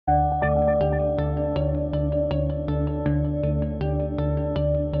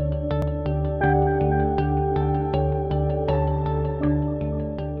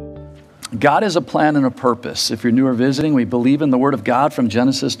God has a plan and a purpose. If you're new or visiting, we believe in the Word of God from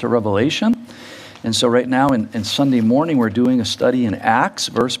Genesis to Revelation. And so right now in Sunday morning, we're doing a study in Acts,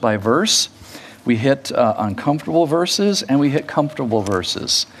 verse by verse. We hit uncomfortable verses and we hit comfortable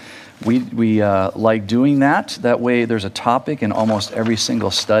verses. We like doing that. That way there's a topic in almost every single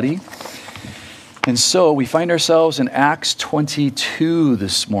study. And so we find ourselves in Acts 22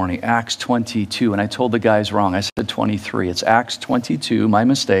 this morning, Acts 22. And I told the guys wrong. I said 23. It's Acts 22, my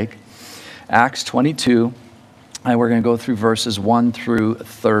mistake. Acts 22, and we're going to go through verses 1 through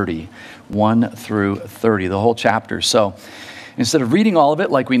 30. 1 through 30, the whole chapter. So instead of reading all of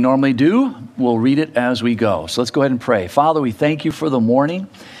it like we normally do, we'll read it as we go. So let's go ahead and pray. Father, we thank you for the morning.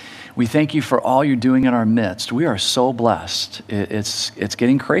 We thank you for all you're doing in our midst. We are so blessed. It's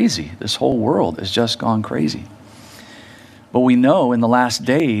getting crazy. This whole world has just gone crazy. But we know in the last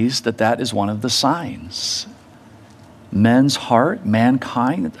days that is one of the signs.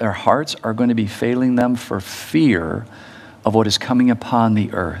 Mankind, their hearts are going to be failing them for fear of what is coming upon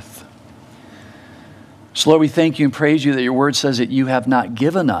the earth. So Lord, we thank you and praise you that your word says that you have not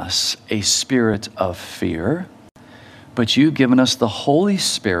given us a spirit of fear, but you've given us the Holy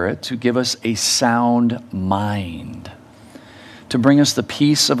Spirit to give us a sound mind, to bring us the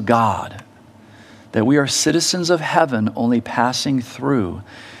peace of God, that we are citizens of heaven only passing through,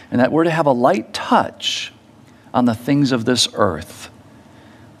 and that we're to have a light touch on the things of this earth.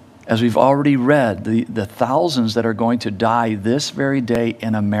 As we've already read, the thousands that are going to die this very day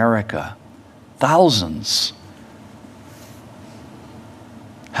in America. Thousands.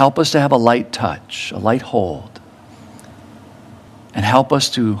 Help us to have a light touch, a light hold. And help us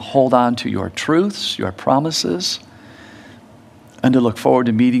to hold on to your truths, your promises, and to look forward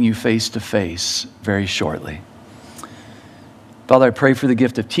to meeting you face to face very shortly. Father, I pray for the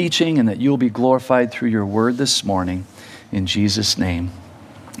gift of teaching and that you'll be glorified through your word this morning. In Jesus' name,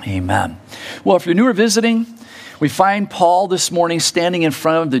 amen. Well, if you're new or visiting, we find Paul this morning standing in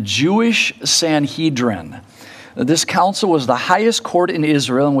front of the Jewish Sanhedrin. This council was the highest court in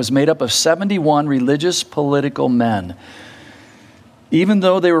Israel and was made up of 71 religious political men. Even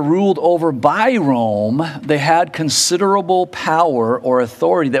though they were ruled over by Rome, they had considerable power or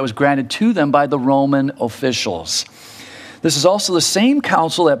authority that was granted to them by the Roman officials. This is also the same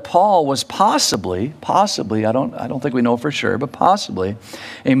council that Paul was possibly, I don't think we know for sure, but possibly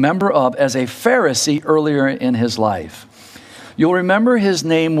a member of as a Pharisee earlier in his life. You'll remember his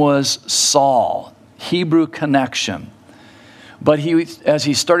name was Saul, Hebrew connection. But as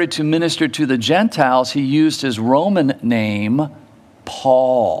he started to minister to the Gentiles, he used his Roman name,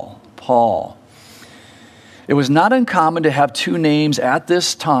 Paul. It was not uncommon to have two names at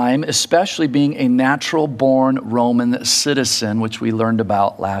this time, especially being a natural-born Roman citizen, which we learned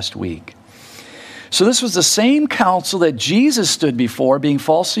about last week. So this was the same council that Jesus stood before, being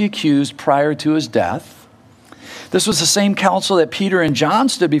falsely accused prior to his death. This was the same council that Peter and John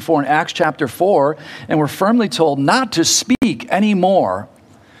stood before in Acts chapter 4 and were firmly told not to speak anymore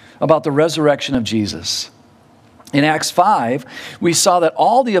about the resurrection of Jesus. In Acts 5, we saw that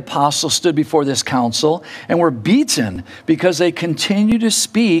all the apostles stood before this council and were beaten because they continued to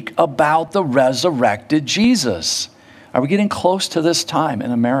speak about the resurrected Jesus. Are we getting close to this time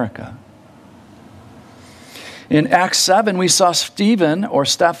in America? In Acts 7, we saw Stephen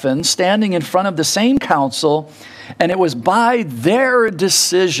standing in front of the same council, and it was by their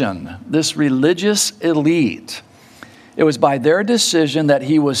decision, this religious elite, it was by their decision that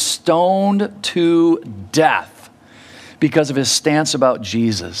he was stoned to death because of his stance about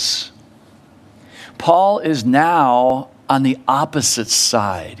Jesus. Paul is now on the opposite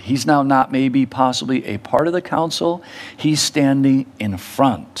side. He's now not maybe possibly a part of the council. He's standing in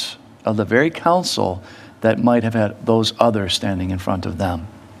front of the very council that might have had those others standing in front of them.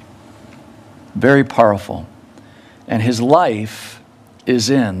 Very powerful. And his life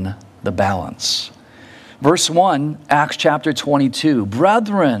is in the balance. Verse 1, Acts chapter 22.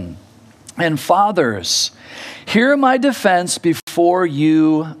 Brethren and fathers, hear my defense before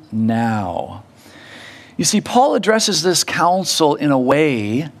you now. You see, Paul addresses this council in a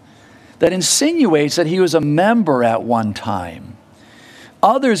way that insinuates that he was a member at one time.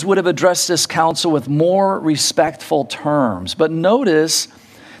 Others would have addressed this council with more respectful terms. But notice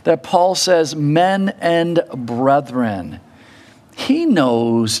that Paul says, men and brethren. He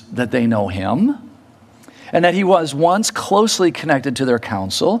knows that they know him, and that he was once closely connected to their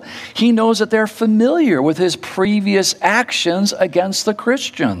council. He knows that they're familiar with his previous actions against the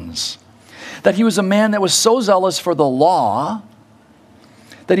Christians. That he was a man that was so zealous for the law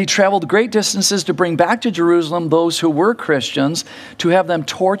that he traveled great distances to bring back to Jerusalem those who were Christians, to have them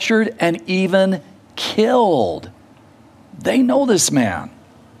tortured and even killed. They know this man.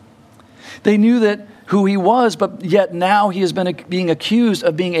 They knew that who he was, but yet now he has been being accused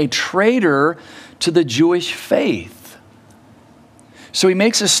of being a traitor to the Jewish faith. So he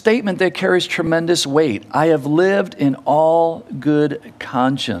makes a statement that carries tremendous weight. I have lived in all good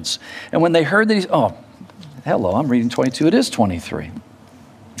conscience. And when they heard that hello, I'm reading 22. It is 23.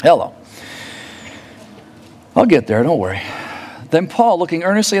 Hello. I'll get there, don't worry. Then Paul, looking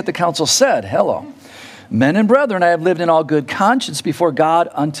earnestly at the council, said, hello, men and brethren, I have lived in all good conscience before God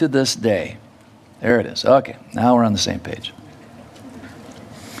unto this day. There it is. Okay, now we're on the same page.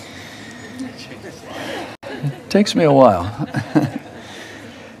 It takes me a while.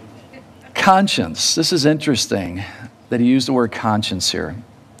 Conscience. This is interesting that he used the word conscience here.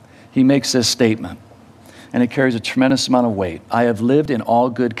 He makes this statement, and it carries a tremendous amount of weight. I have lived in all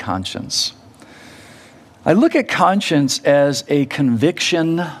good conscience. I look at conscience as a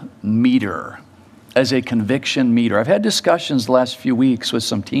conviction meter. As a conviction meter. I've had discussions the last few weeks with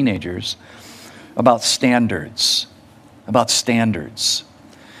some teenagers about standards.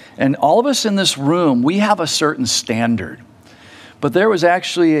 And all of us in this room, we have a certain standard. But there was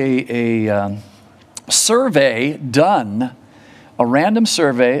actually a survey done, a random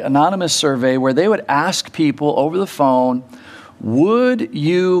survey, anonymous survey, where they would ask people over the phone, would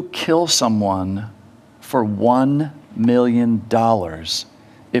you kill someone for $1 million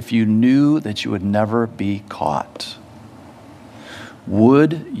if you knew that you would never be caught?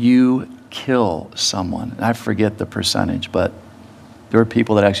 Would you kill someone? And I forget the percentage, but there were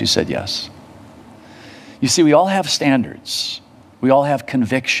people that actually said yes. You see, we all have standards. We all have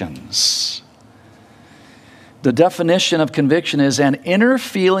convictions. The definition of conviction is an inner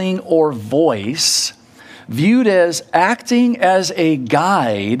feeling or voice viewed as acting as a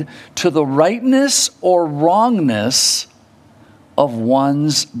guide to the rightness or wrongness of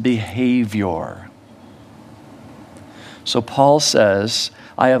one's behavior. So Paul says,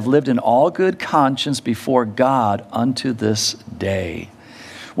 I have lived in all good conscience before God unto this day.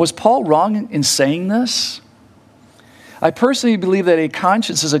 Was Paul wrong in saying this? I personally believe that a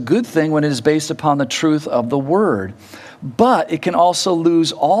conscience is a good thing when it is based upon the truth of the word, but it can also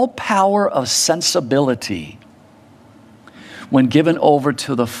lose all power of sensibility when given over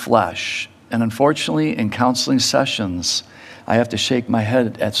to the flesh. And unfortunately, in counseling sessions, I have to shake my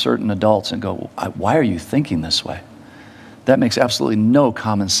head at certain adults and go, why are you thinking this way? That makes absolutely no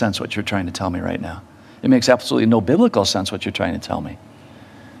common sense what you're trying to tell me right now. It makes absolutely no biblical sense what you're trying to tell me.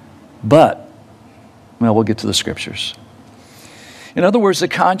 But, well, we'll get to the scriptures. In other words, the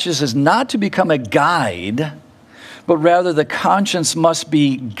conscience is not to become a guide, but rather the conscience must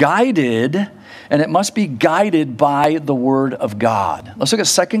be guided, and it must be guided by the Word of God. Let's look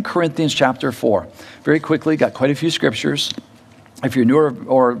at 2 Corinthians chapter 4. Very quickly, got quite a few scriptures. If you're new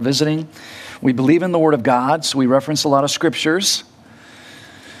or visiting, we believe in the Word of God, so we reference a lot of scriptures.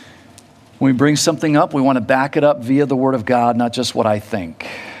 When we bring something up, we want to back it up via the Word of God, not just what I think.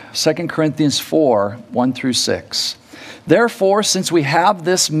 2 Corinthians 4, 1 through 6. Therefore, since we have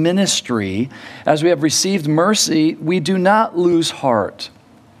this ministry, as we have received mercy, we do not lose heart.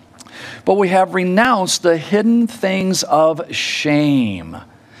 But we have renounced the hidden things of shame,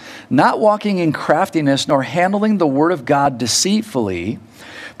 not walking in craftiness, nor handling the word of God deceitfully,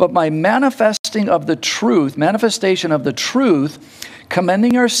 but by manifestation of the truth,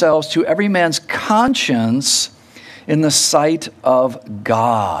 commending ourselves to every man's conscience in the sight of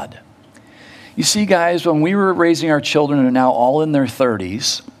God. You see, guys, when we were raising our children who are now all in their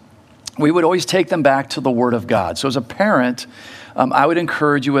 30s, we would always take them back to the Word of God. So as a parent, I would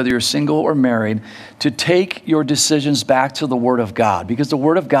encourage you, whether you're single or married, to take your decisions back to the Word of God, because the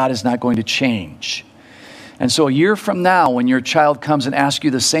Word of God is not going to change. And so a year from now, when your child comes and asks you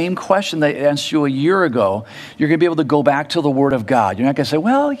the same question they asked you a year ago, you're going to be able to go back to the Word of God. You're not going to say,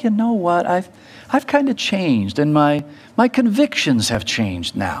 well, you know what, I've kind of changed, and my convictions have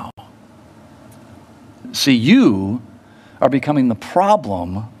changed now. See, you are becoming the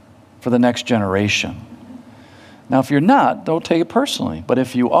problem for the next generation. Now, if you're not, don't take it personally. But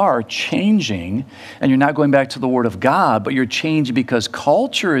if you are changing, and you're not going back to the Word of God, but you're changing because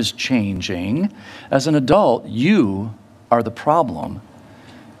culture is changing, as an adult, you are the problem.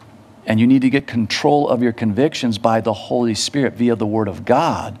 And you need to get control of your convictions by the Holy Spirit via the Word of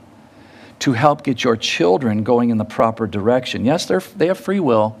God to help get your children going in the proper direction. Yes, they have free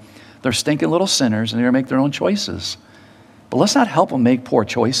will. They're stinking little sinners, and they're going to make their own choices. But let's not help them make poor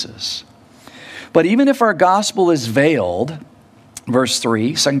choices. But even if our gospel is veiled, verse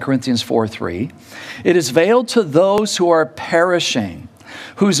 3, 2 Corinthians 4:3, it is veiled to those who are perishing,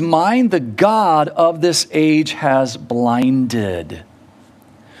 whose mind the God of this age has blinded.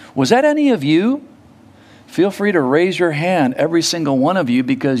 Was that any of you Feel free to raise your hand, every single one of you,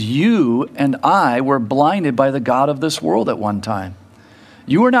 because you and I were blinded by the god of this world at one time.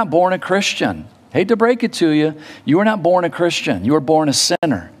 You were not born a Christian. Hate to break it to you. You were not born a Christian. You were born a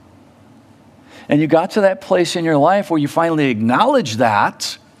sinner. And you got to that place in your life where you finally acknowledge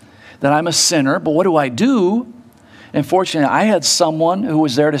that I'm a sinner, but what do I do? And fortunately, I had someone who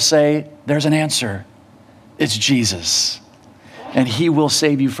was there to say, there's an answer. It's Jesus. And he will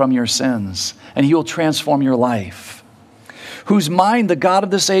save you from your sins. And he will transform your life. Whose mind the God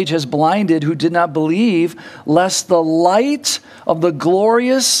of this age has blinded, who did not believe, lest the light of the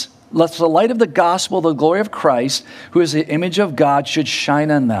gospel, the glory of Christ, who is the image of God, should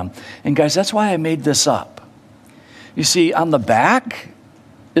shine on them. And guys, that's why I made this up. You see, on the back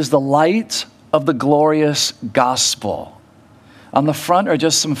is the light of the glorious gospel. On the front are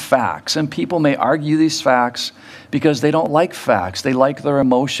just some facts, and people may argue these facts because they don't like facts. They like their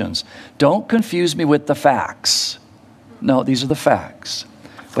emotions. Don't confuse me with the facts. No, these are the facts.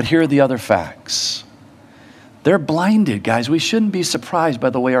 But here are the other facts. They're blinded, guys. We shouldn't be surprised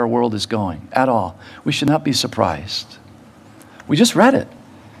by the way our world is going at all. We should not be surprised. We just read it.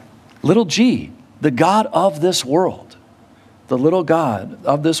 Little g, the God of this world. The little God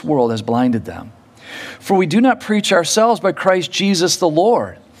of this world has blinded them. For we do not preach ourselves, but Christ Jesus the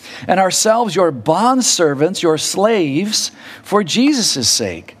Lord, and ourselves your bondservants, your slaves, for Jesus'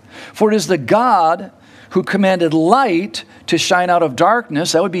 sake. For it is the God who commanded light to shine out of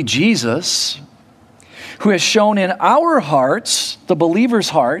darkness, that would be Jesus, who has shown in our hearts, the believer's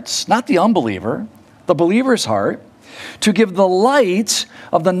hearts, not the unbeliever, the believer's heart, to give the light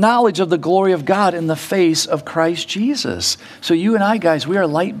of the knowledge of the glory of God in the face of Christ Jesus. So you and I, guys, we are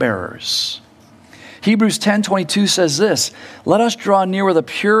light bearers. Hebrews 10:22 says this, let us draw near with a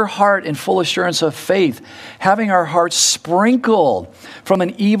pure heart and full assurance of faith, having our hearts sprinkled from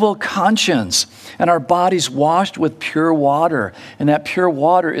an evil conscience and our bodies washed with pure water. And that pure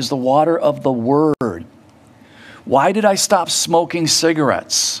water is the water of the Word. Why did I stop smoking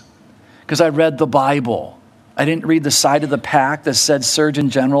cigarettes? Because I read the Bible. I didn't read the side of the pack that said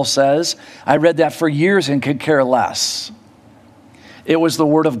Surgeon General says. I read that for years and could care less. It was the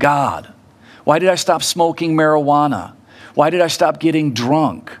Word of God. Why did I stop smoking marijuana? Why did I stop getting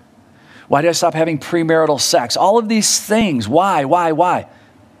drunk? Why did I stop having premarital sex? All of these things. Why?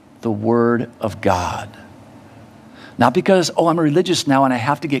 The Word of God. Not because, I'm religious now and I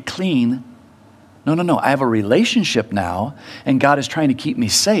have to get clean. No. I have a relationship now and God is trying to keep me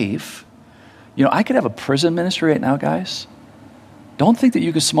safe. You know, I could have a prison ministry right now, guys. Don't think that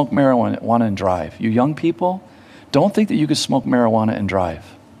you could smoke marijuana and drive. You young people, don't think that you could smoke marijuana and drive.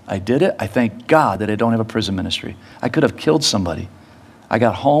 I did it. I thank God that I don't have a prison ministry. I could have killed somebody. I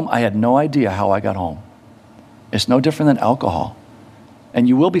got home. I had no idea how I got home. It's no different than alcohol. And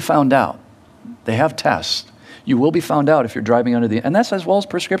you will be found out. They have tests. You will be found out if you're driving under and that's as well as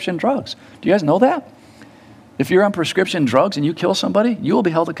prescription drugs. Do you guys know that? If you're on prescription drugs and you kill somebody, you will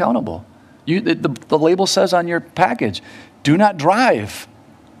be held accountable. The label says on your package, do not drive.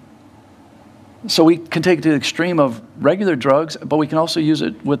 So we can take it to the extreme of regular drugs, but we can also use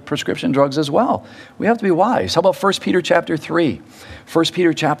it with prescription drugs as well. We have to be wise. How about 1 Peter chapter 3? 1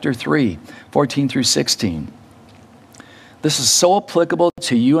 Peter chapter 3, 14 through 16. This is so applicable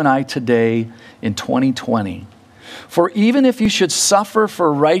to you and I today in 2020. For even if you should suffer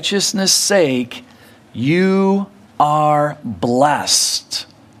for righteousness' sake, you are blessed.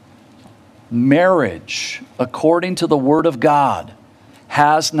 Marriage, according to the Word of God,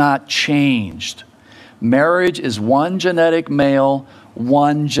 has not changed. Marriage is one genetic male,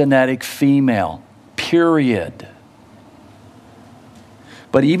 one genetic female, period.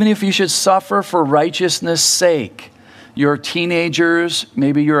 But even if you should suffer for righteousness' sake, your teenagers,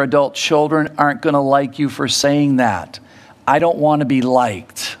 maybe your adult children aren't going to like you for saying that. I don't want to be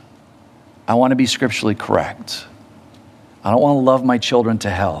liked. I want to be scripturally correct. I don't want to love my children to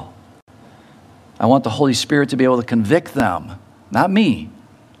hell. I want the Holy Spirit to be able to convict them. Not me.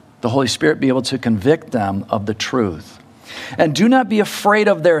 The Holy Spirit be able to convict them of the truth. And do not be afraid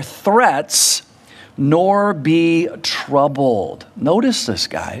of their threats, nor be troubled. Notice this,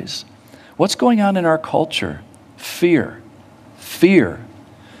 guys. What's going on in our culture? Fear. Fear.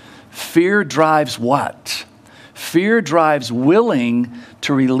 Fear drives what? Fear drives willing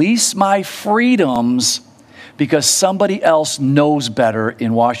to release my freedoms because somebody else knows better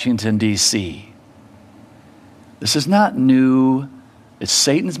in Washington, D.C. This is not new.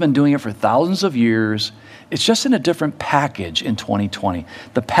 Satan's been doing it for thousands of years. It's just in a different package in 2020.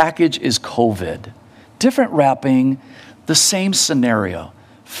 The package is COVID. Different wrapping, the same scenario.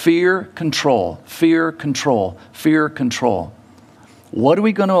 Fear, control, fear, control, fear, control. What are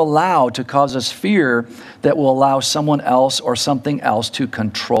we going to allow to cause us fear that will allow someone else or something else to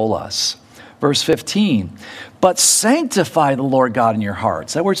control us? Verse 15, but sanctify the Lord God in your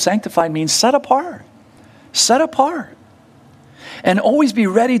hearts. That word sanctify means set apart. Set apart. And always be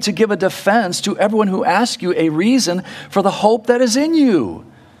ready to give a defense to everyone who asks you a reason for the hope that is in you.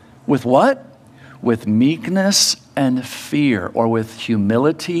 With what? With meekness and fear, or with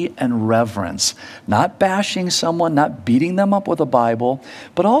humility and reverence. Not bashing someone, not beating them up with a Bible,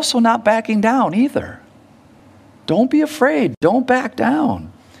 but also not backing down either. Don't be afraid. Don't back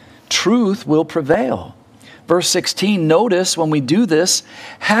down. Truth will prevail. Verse 16, notice when we do this,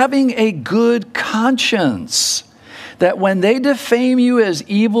 having a good conscience, that when they defame you as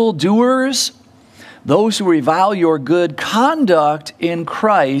evildoers, those who revile your good conduct in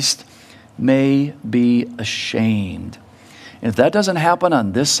Christ may be ashamed. And if that doesn't happen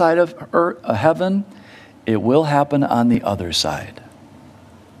on this side of heaven, it will happen on the other side.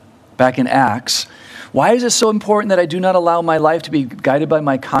 Back in Acts, why is it so important that I do not allow my life to be guided by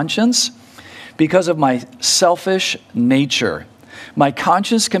my conscience? Because of my selfish nature. My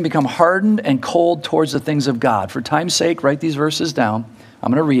conscience can become hardened and cold towards the things of God. For time's sake, write these verses down.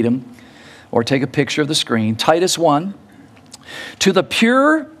 I'm going to read them, or take a picture of the screen. Titus 1, to the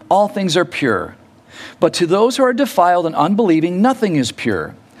pure, all things are pure. But to those who are defiled and unbelieving, nothing is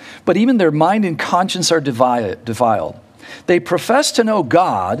pure. But even their mind and conscience are defiled. They profess to know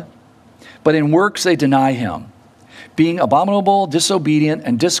God, but in works they deny him, being abominable, disobedient,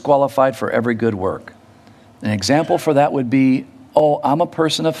 and disqualified for every good work. An example for that would be, oh, I'm a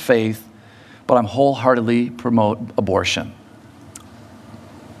person of faith, but I'm wholeheartedly promote abortion.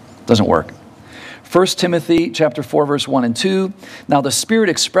 Doesn't work. 1 Timothy chapter 4, verse 1 and 2. Now the Spirit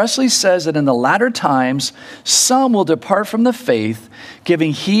expressly says that in the latter times, some will depart from the faith,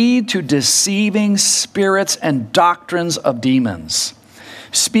 giving heed to deceiving spirits and doctrines of demons,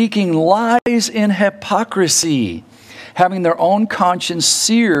 speaking lies in hypocrisy, having their own conscience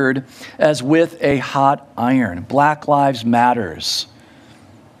seared as with a hot iron. Black Lives Matters.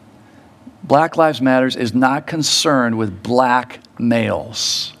 Black Lives Matters is not concerned with black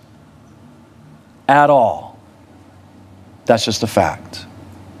males at all. That's just a fact.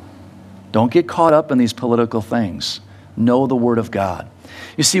 Don't get caught up in these political things. Know the Word of God.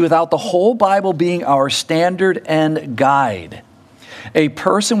 You see, without the whole Bible being our standard and guide, a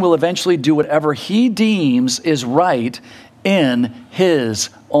person will eventually do whatever he deems is right in his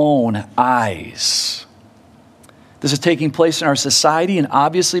own eyes. This is taking place in our society and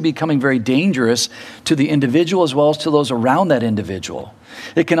obviously becoming very dangerous to the individual as well as to those around that individual.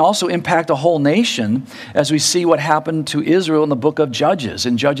 It can also impact a whole nation, as we see what happened to Israel in the book of Judges.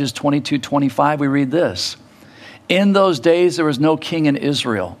 In Judges 22:25, we read this. In those days, there was no king in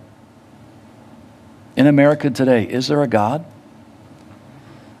Israel. In America today, is there a God?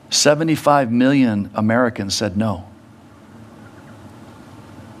 75 million Americans said no.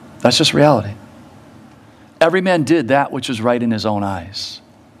 That's just reality. Every man did that which was right in his own eyes.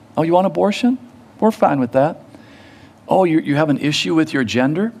 Oh, you want abortion? We're fine with that. Oh, you have an issue with your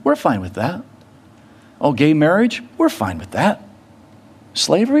gender? We're fine with that. Oh, gay marriage? We're fine with that.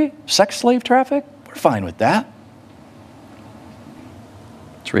 Slavery? Sex slave traffic? We're fine with that.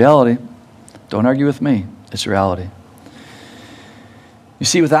 It's reality. Don't argue with me. It's reality. You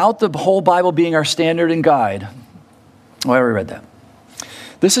see, without the whole Bible being our standard and guide, oh, I already read that.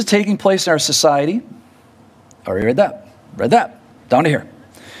 This is taking place in our society. I already read that. Read that. Down to here.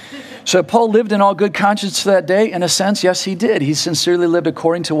 So Paul lived in all good conscience to that day. In a sense, yes, he did. He sincerely lived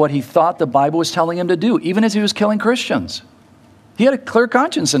according to what he thought the Bible was telling him to do, even as he was killing Christians. He had a clear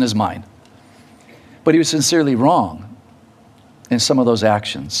conscience in his mind. But he was sincerely wrong in some of those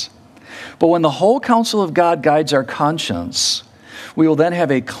actions. But when the whole counsel of God guides our conscience, we will then have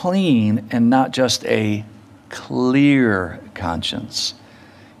a clean and not just a clear conscience.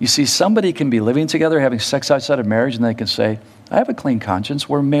 You see, somebody can be living together, having sex outside of marriage, and they can say, I have a clean conscience.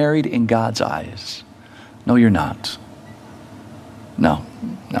 We're married in God's eyes. No, you're not. No.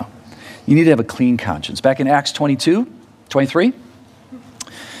 You need to have a clean conscience. Back in Acts 23.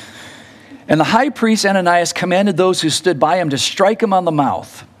 And the high priest Ananias commanded those who stood by him to strike him on the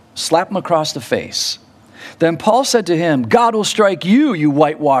mouth, slap him across the face. Then Paul said to him, God will strike you, you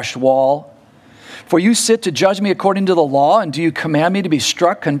whitewashed wall. For you sit to judge me according to the law, and do you command me to be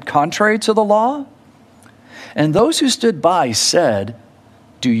struck contrary to the law? And those who stood by said,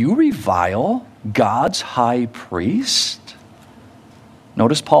 do you revile God's high priest?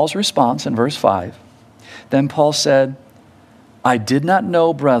 Notice Paul's response in verse 5. Then Paul said, I did not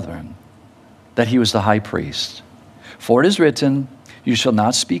know, brethren, that he was the high priest. For it is written, you shall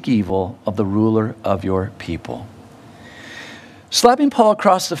not speak evil of the ruler of your people. Slapping Paul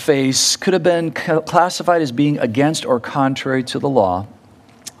across the face could have been classified as being against or contrary to the law.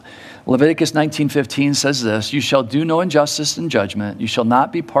 Leviticus 19:15 says this, "You shall do no injustice in judgment. You shall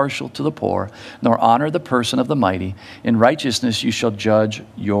not be partial to the poor, nor honor the person of the mighty. In righteousness you shall judge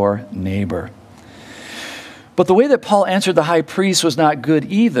your neighbor." But the way that Paul answered the high priest was not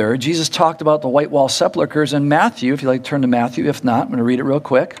good either. Jesus talked about the white wall sepulchres in Matthew. If you'd like to turn to Matthew, if not, I'm going to read it real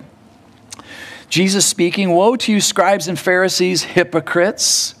quick. Jesus speaking, "Woe to you, scribes and Pharisees,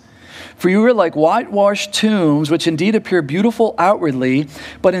 hypocrites! For you are like whitewashed tombs, which indeed appear beautiful outwardly,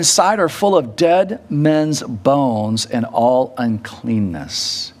 but inside are full of dead men's bones and all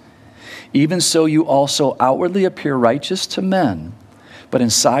uncleanness. Even so you also outwardly appear righteous to men, but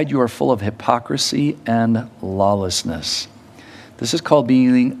inside you are full of hypocrisy and lawlessness." This is called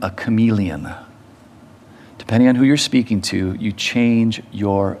being a chameleon. Depending on who you're speaking to, you change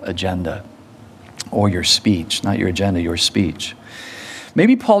your agenda or your speech. Not your agenda, your speech.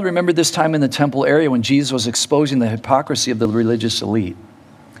 Maybe Paul remembered this time in the temple area when Jesus was exposing the hypocrisy of the religious elite.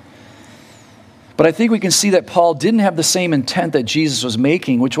 But I think we can see that Paul didn't have the same intent that Jesus was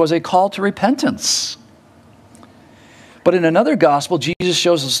making, which was a call to repentance. But in another gospel, Jesus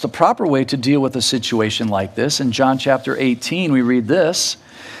shows us the proper way to deal with a situation like this. In John chapter 18, we read this.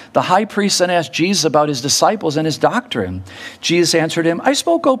 The high priest then asked Jesus about his disciples and his doctrine. Jesus answered him, "I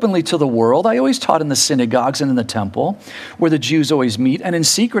spoke openly to the world. I always taught in the synagogues and in the temple, where the Jews always meet, and in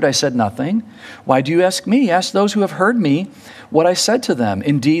secret I said nothing. Why do you ask me? Ask those who have heard me what I said to them.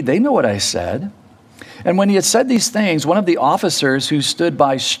 Indeed, they know what I said." And when he had said these things, one of the officers who stood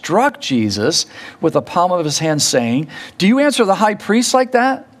by struck Jesus with the palm of his hand, saying, "Do you answer the high priest like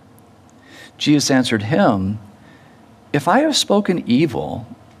that?" Jesus answered him, "If I have spoken evil,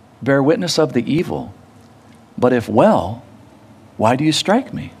 bear witness of the evil. But if well, why do you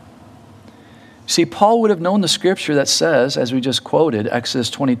strike me?" See, Paul would have known the scripture that says, as we just quoted,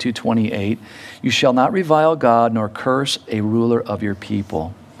 Exodus 22:28, "You shall not revile God nor curse a ruler of your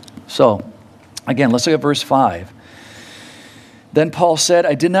people." So, again, let's look at verse 5. Then Paul said,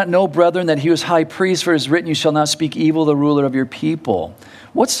 "I did not know, brethren, that he was high priest, for it is written, you shall not speak evil of the ruler of your people."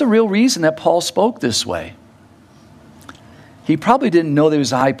 What's the real reason that Paul spoke this way? He probably didn't know that he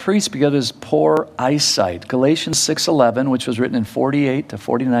was a high priest because of his poor eyesight. Galatians 6:11, which was written in 48 to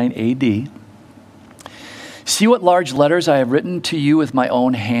 49 AD. "See what large letters I have written to you with my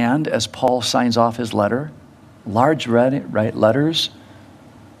own hand," as Paul signs off his letter. Large right letters,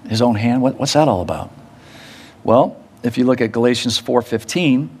 his own hand. What's that all about? Well, if you look at Galatians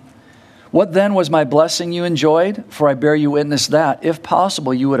 4:15, "What then was my blessing you enjoyed? For I bear you witness that, if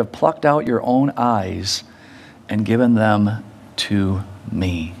possible, you would have plucked out your own eyes and given them to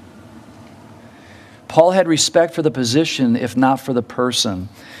me." Paul had respect for the position, if not for the person.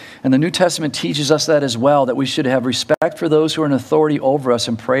 And the New Testament teaches us that as well, that we should have respect for those who are in authority over us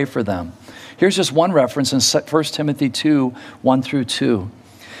and pray for them. Here's just one reference in 1 Timothy 2, 1 through 2.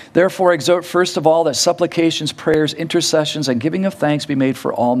 "Therefore exhort first of all that supplications, prayers, intercessions, and giving of thanks be made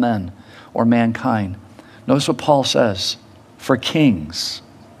for all men," or mankind. Notice what Paul says. "For kings."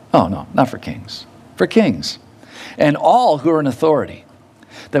 Oh, no, not for kings. For kings. "And all who are in authority,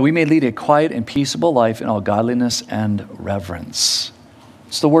 that we may lead a quiet and peaceable life in all godliness and reverence."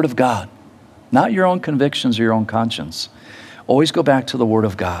 It's the Word of God, not your own convictions or your own conscience. Always go back to the Word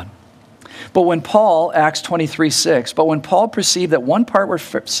of God. But when Paul, Acts 23:6, but when Paul perceived that one part were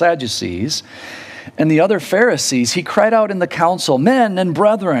Sadducees and the other Pharisees, he cried out in the council, "Men and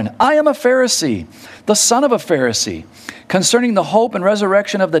brethren, I am a Pharisee, the son of a Pharisee. Concerning the hope and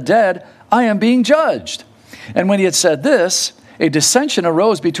resurrection of the dead, I am being judged." And when he had said this, a dissension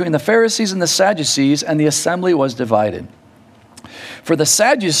arose between the Pharisees and the Sadducees, and the assembly was divided. For the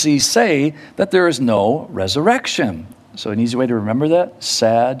Sadducees say that there is no resurrection. So an easy way to remember that,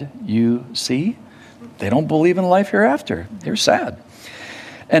 sad, you see. They don't believe in life hereafter. They're sad.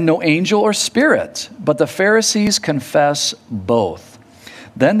 "And no angel or spirit, but the Pharisees confess both.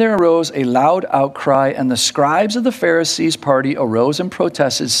 Then there arose a loud outcry, and the scribes of the Pharisees' party arose and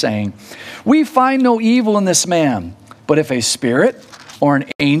protested, saying, 'We find no evil in this man, but if a spirit or an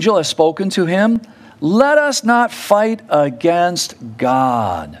angel has spoken to him, let us not fight against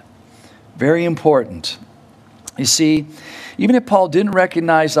God.'" Very important. You see, even if Paul didn't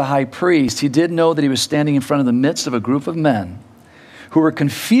recognize the high priest, he did know that he was standing in front of the midst of a group of men who were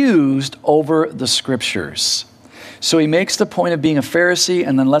confused over the scriptures. So he makes the point of being a Pharisee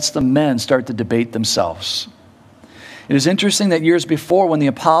and then lets the men start to debate themselves. It is interesting that years before, when the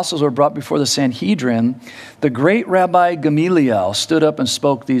apostles were brought before the Sanhedrin, the great Rabbi Gamaliel stood up and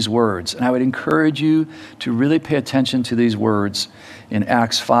spoke these words. And I would encourage you to really pay attention to these words in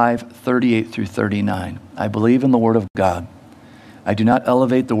Acts 5:38 through 39. I believe in the Word of God. I do not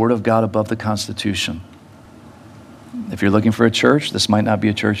elevate the Word of God above the Constitution. If you're looking for a church, this might not be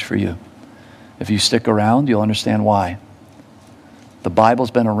a church for you. If you stick around, you'll understand why. The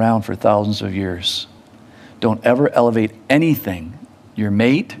Bible's been around for thousands of years. Don't ever elevate anything, your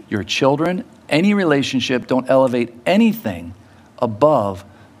mate, your children, any relationship, don't elevate anything above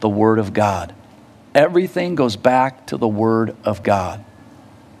the Word of God. Everything goes back to the Word of God.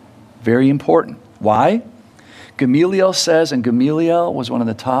 Very important. Why? Gamaliel says, and Gamaliel was one of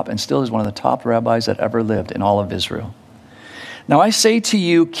the top, and still is one of the top rabbis that ever lived in all of Israel. Now I say to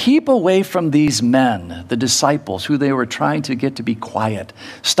you, keep away from these men, the disciples, who they were trying to get to be quiet.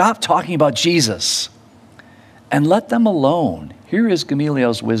 Stop talking about Jesus and let them alone. Here is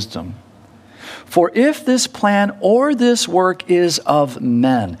Gamaliel's wisdom. For if this plan or this work is of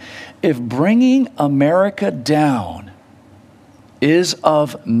men, if bringing America down is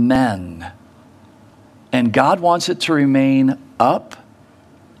of men, and God wants it to remain up,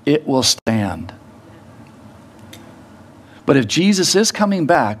 it will stand. But if Jesus is coming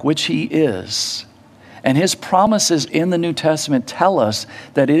back, which he is, and his promises in the New Testament tell us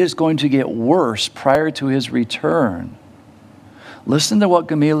that it is going to get worse prior to his return, listen to what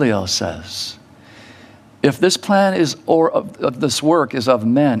Gamaliel says. If this plan is, or of this work is of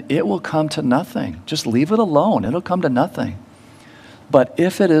men, it will come to nothing. Just leave it alone. It'll come to nothing. But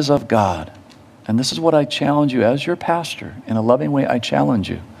if it is of God, and this is what I challenge you as your pastor, in a loving way I challenge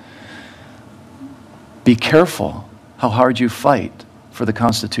you, be careful how hard you fight for the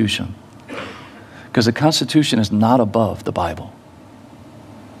Constitution. Because the Constitution is not above the Bible.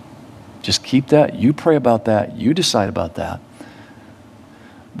 Just keep that. You pray about that. You decide about that.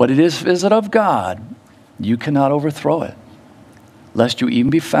 But is it of God? You cannot overthrow it, lest you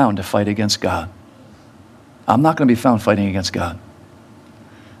even be found to fight against God. I'm not going to be found fighting against God.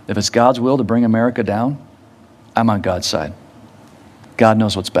 If it's God's will to bring America down, I'm on God's side. God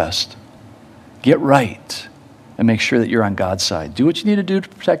knows what's best. Get right and make sure that you're on God's side. Do what you need to do to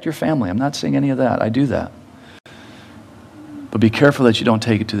protect your family. I'm not saying any of that. I do that. But be careful that you don't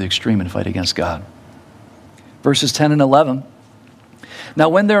take it to the extreme and fight against God. Verses 10 and 11. Now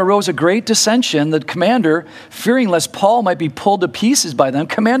when there arose a great dissension, the commander, fearing lest Paul might be pulled to pieces by them,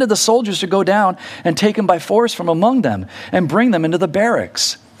 commanded the soldiers to go down and take him by force from among them and bring them into the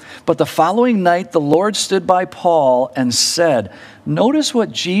barracks. But the following night the Lord stood by Paul and said, notice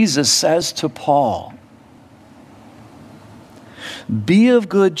what Jesus says to Paul. Be of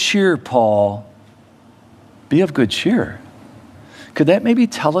good cheer, Paul. Be of good cheer. Could that maybe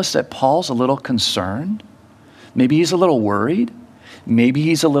tell us that Paul's a little concerned? Maybe he's a little worried? Maybe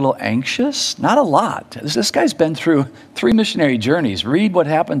he's a little anxious? Not a lot. This guy's been through 3 missionary journeys. Read what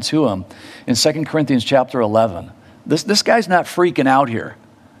happened to him in 2 Corinthians chapter 11. This guy's not freaking out here.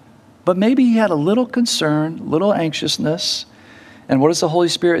 But maybe he had a little concern, little anxiousness. And what does the Holy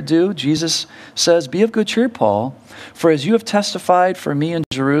Spirit do? Jesus says, be of good cheer, Paul, for as you have testified for me in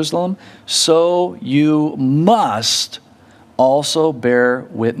Jerusalem, so you must also bear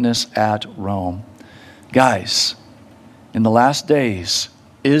witness at Rome. Guys, in the last days,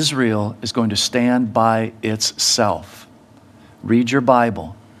 Israel is going to stand by itself. Read your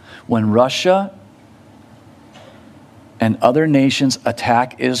Bible. When Russia and other nations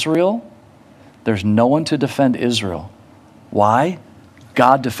attack Israel, there's no one to defend Israel. Why?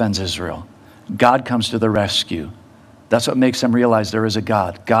 God defends Israel. God comes to the rescue. That's what makes them realize there is a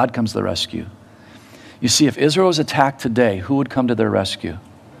God. God comes to the rescue. You see, if Israel was attacked today, who would come to their rescue?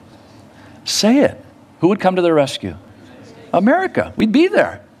 Say it. Who would come to their rescue? America. We'd be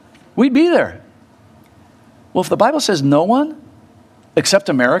there. We'd be there. Well, if the Bible says no one except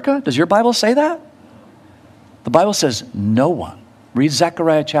America, does your Bible say that? The Bible says no one. Read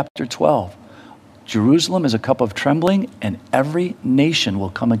Zechariah chapter 12. Jerusalem is a cup of trembling, and every nation will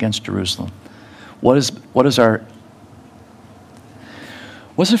come against Jerusalem. What's the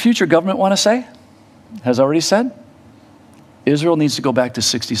future government want to say? Has already said? Israel needs to go back to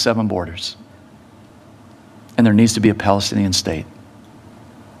 67 borders. And there needs to be a Palestinian state.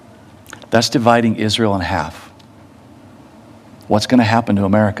 That's dividing Israel in half. What's going to happen to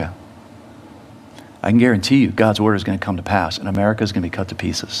America? I can guarantee you God's word is going to come to pass, and America is going to be cut to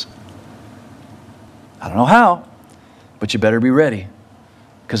pieces. I don't know how, but you better be ready,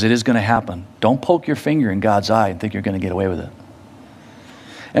 because it is going to happen. Don't poke your finger in God's eye and think you're going to get away with it.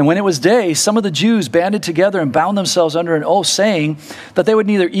 And when it was day, some of the Jews banded together and bound themselves under an oath, saying that they would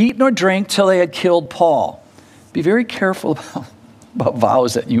neither eat nor drink till they had killed Paul. Be very careful about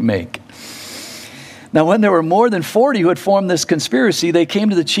vows that you make. Now, when there were more than 40 who had formed this conspiracy, they came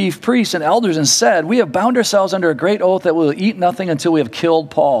to the chief priests and elders and said, we have bound ourselves under a great oath that we will eat nothing until we have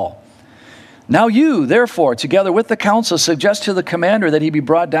killed Paul. Now you, therefore, together with the council, suggest to the commander that he be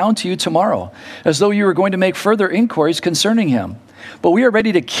brought down to you tomorrow, as though you were going to make further inquiries concerning him. But we are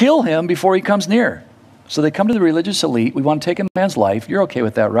ready to kill him before he comes near. So they come to the religious elite. We want to take a man's life. You're okay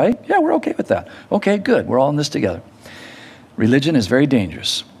with that, right? Yeah, we're okay with that. Okay, good. We're all in this together. Religion is very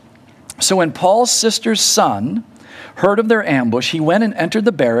dangerous. So when Paul's sister's son heard of their ambush, he went and entered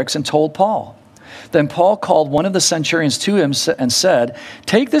the barracks and told Paul. Then Paul called one of the centurions to him and said,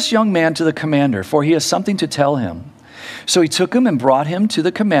 "Take this young man to the commander, for he has something to tell him." So he took him and brought him to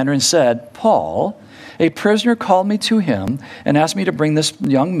the commander and said, "Paul, a prisoner called me to him and asked me to bring this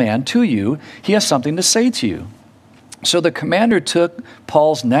young man to you. He has something to say to you." So the commander took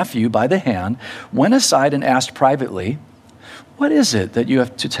Paul's nephew by the hand, went aside and asked privately, "What is it that you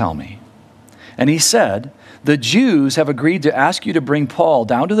have to tell me?" And he said, "The Jews have agreed to ask you to bring Paul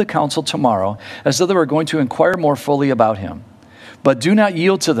down to the council tomorrow, as though they were going to inquire more fully about him. But do not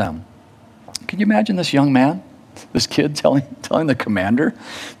yield to them." Can you imagine this young man, this kid telling the commander?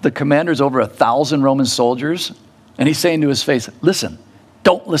 The commander's over 1,000 Roman soldiers, and he's saying to his face, "Listen,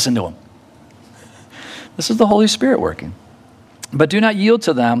 don't listen to him." This is the Holy Spirit working. "But do not yield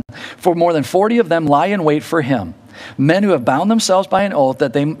to them, for more than 40 of them lie in wait for him. Men who have bound themselves by an oath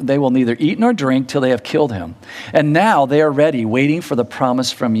that they will neither eat nor drink till they have killed him. And now they are ready, waiting for the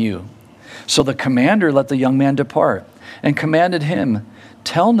promise from you." So the commander let the young man depart and commanded him,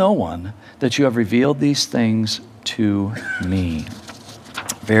 "Tell no one that you have revealed these things to me."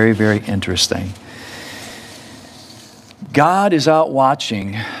 Very, very interesting. God is out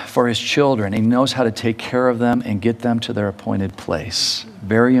watching for his children. He knows how to take care of them and get them to their appointed place.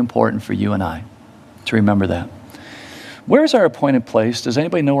 Very important for you and I to remember that. Where's our appointed place? Does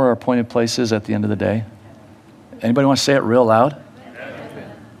anybody know where our appointed place is at the end of the day? Anybody want to say it real loud?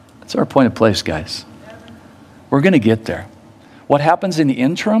 It's our appointed place, guys. We're going to get there. What happens in the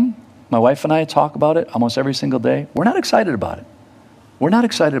interim, my wife and I talk about it almost every single day. We're not excited about it. We're not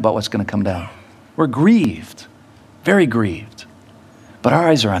excited about what's going to come down. We're grieved, very grieved. But our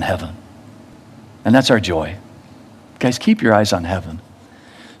eyes are on heaven. And that's our joy. Guys, keep your eyes on heaven.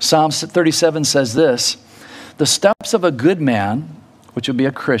 Psalm 37 says this, "The steps of a good man," which would be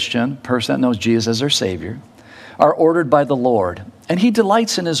a Christian, person that knows Jesus as their Savior, "are ordered by the Lord, and he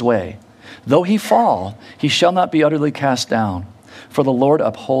delights in his way. Though he fall, he shall not be utterly cast down, for the Lord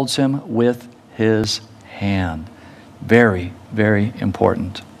upholds him with his hand." Very, very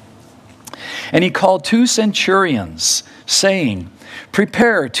important. "And he called 2 centurions, saying,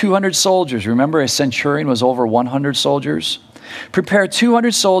 'Prepare 200 soldiers.'" Remember, a centurion was over 100 soldiers. "Prepare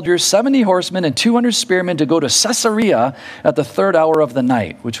 200 soldiers, 70 horsemen, and 200 spearmen to go to Caesarea at the 3rd hour of the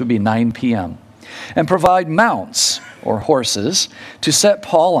night," which would be 9 p.m. "And provide mounts," or horses, "to set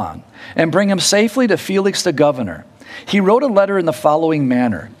Paul on, and bring him safely to Felix the governor. He wrote a letter in the following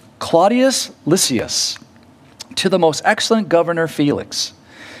manner: Claudius Lysias, to the most excellent governor Felix.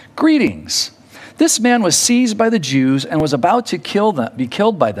 Greetings. This man was seized by the Jews and was about to be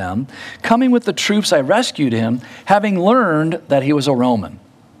killed by them. Coming with the troops, I rescued him, having learned that he was a Roman."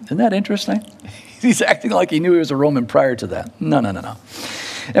 Isn't that interesting? He's acting like he knew he was a Roman prior to that. No.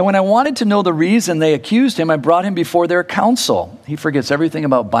 "And when I wanted to know the reason they accused him, I brought him before their council." He forgets everything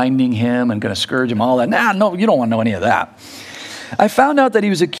about binding him and going to scourge him, all that. No, you don't want to know any of that. "I found out that he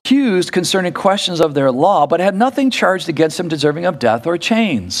was accused concerning questions of their law, but had nothing charged against him deserving of death or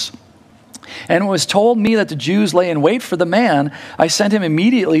chains. And it was told me that the Jews lay in wait for the man. I sent him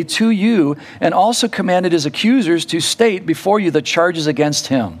immediately to you, and also commanded his accusers to state before you the charges against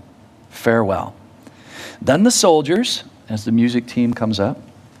him. Farewell." Then the soldiers, as the music team comes up,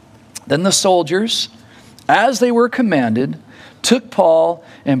 then the soldiers, as they were commanded, took Paul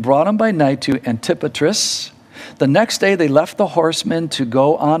and brought him by night to Antipatris. The next day they left the horsemen to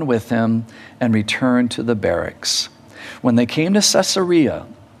go on with him and returned to the barracks. When they came to Caesarea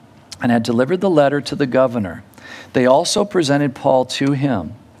and had delivered the letter to the governor, they also presented Paul to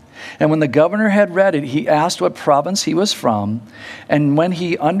him. And when the governor had read it, he asked what province he was from. And when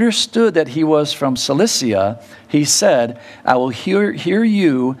he understood that he was from Cilicia, he said, "I will hear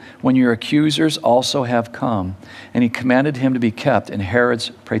you when your accusers also have come." And he commanded him to be kept in Herod's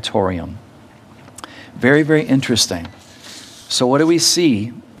praetorium. Very, very interesting. So what do we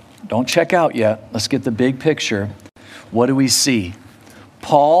see? Don't check out yet. Let's get the big picture. What do we see?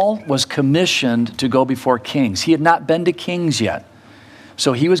 Paul was commissioned to go before kings. He had not been to kings yet.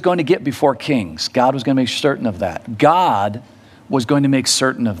 So he was going to get before kings. God was going to make certain of that. God was going to make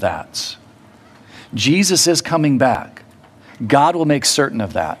certain of that. Jesus is coming back. God will make certain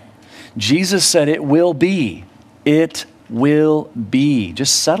of that. Jesus said it will be. It will be.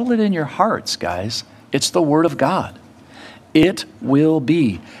 Just settle it in your hearts, guys. It's the word of God. It will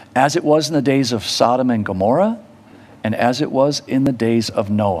be as it was in the days of Sodom and Gomorrah, and as it was in the days of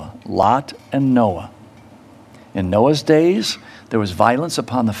Noah, Lot and Noah. In Noah's days, there was violence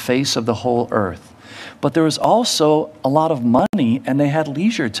upon the face of the whole earth. But there was also a lot of money, and they had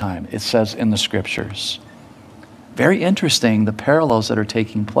leisure time, it says in the scriptures. Very interesting, the parallels that are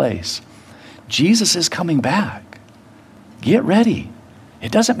taking place. Jesus is coming back. Get ready.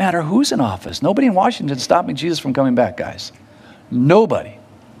 It doesn't matter who's in office. Nobody in Washington is stopping Jesus from coming back, guys. Nobody.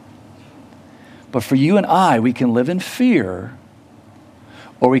 But for you and I, we can live in fear,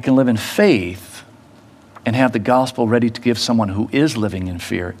 or we can live in faith and have the gospel ready to give someone who is living in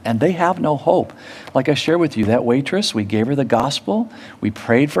fear, and they have no hope. Like I shared with you, that waitress, we gave her the gospel. We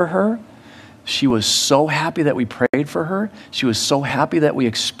prayed for her. She was so happy that we prayed for her. She was so happy that we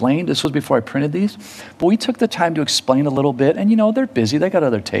explained. This was before I printed these. But we took the time to explain a little bit. And you know, they're busy. They got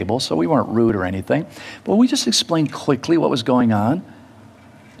other tables, so we weren't rude or anything. But we just explained quickly what was going on.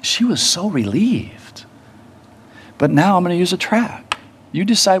 She was so relieved. But now I'm going to use a track. You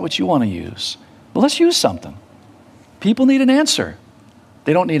decide what you want to use. But let's use something. People need an answer.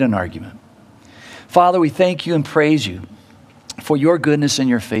 They don't need an argument. Father, we thank you and praise you for your goodness and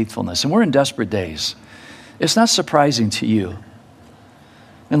your faithfulness. And we're in desperate days. It's not surprising to you.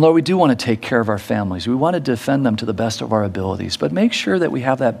 And Lord, we do want to take care of our families. We want to defend them to the best of our abilities. But make sure that we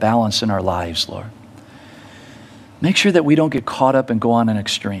have that balance in our lives, Lord. Make sure that we don't get caught up and go on an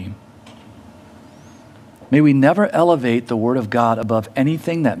extreme. May we never elevate the Word of God above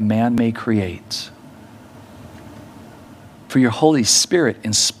anything that man may create. For your Holy Spirit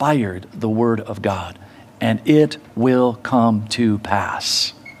inspired the Word of God, and it will come to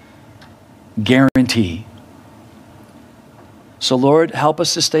pass. Guarantee. So Lord, help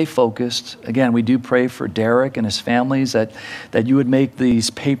us to stay focused. Again, we do pray for Derek and his families that you would make these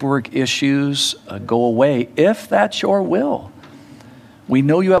paperwork issues go away, if that's your will. We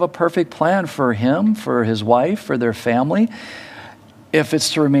know you have a perfect plan for him, for his wife, for their family. If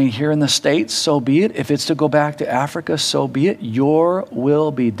it's to remain here in the States, so be it. If it's to go back to Africa, so be it. Your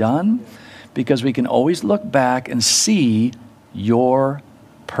will be done, because we can always look back and see your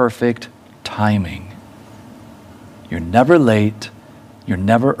perfect timing. You're never late. You're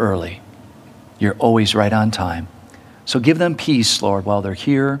never early. You're always right on time. So give them peace, Lord, while they're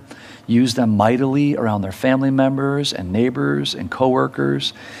here. Use them mightily around their family members and neighbors and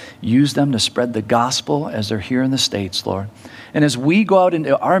coworkers. Use them to spread the gospel as they're here in the States, Lord. And as we go out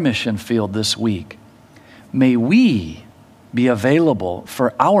into our mission field this week, may we be available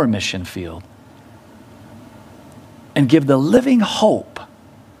for our mission field and give the living hope.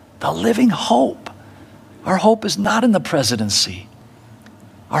 The living hope. Our hope is not in the presidency.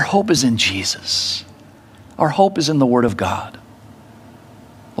 Our hope is in Jesus. Our hope is in the Word of God.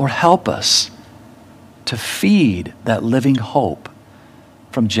 Lord, help us to feed that living hope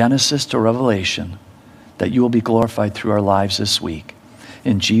from Genesis to Revelation, that you will be glorified through our lives this week.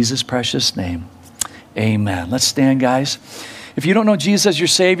 In Jesus' precious name, amen. Let's stand, guys. If you don't know Jesus as your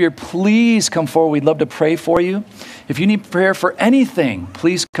Savior, please come forward. We'd love to pray for you. If you need prayer for anything,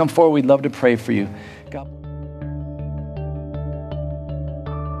 please come forward. We'd love to pray for you. God